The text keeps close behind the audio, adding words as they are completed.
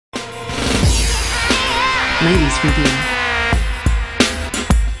Ladies Review.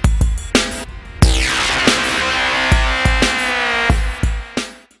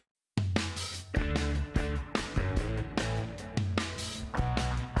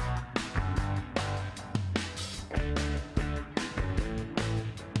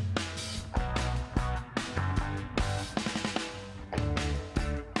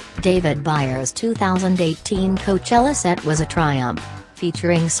 David Byrne's 2018 Coachella set was a triumph,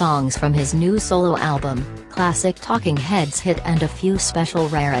 featuring songs from his new solo album, classic Talking Heads hit and a few special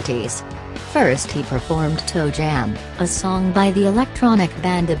rarities. First he performed Toe Jam, a song by the electronic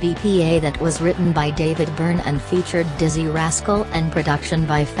band BPA that was written by David Byrne and featured Dizzee Rascal and production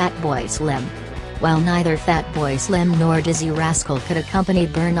by Fatboy Slim. While neither Fatboy Slim nor Dizzee Rascal could accompany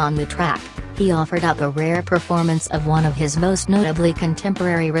Byrne on the track, he offered up a rare performance of one of his most notably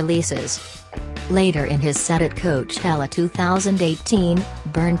contemporary releases. Later in his set at Coachella 2018,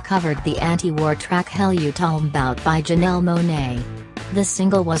 Byrne covered the anti-war track You Talmbout by Janelle Monae. The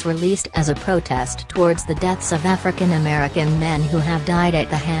single was released as a protest towards the deaths of African American men who have died at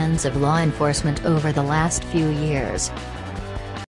the hands of law enforcement over the last few years.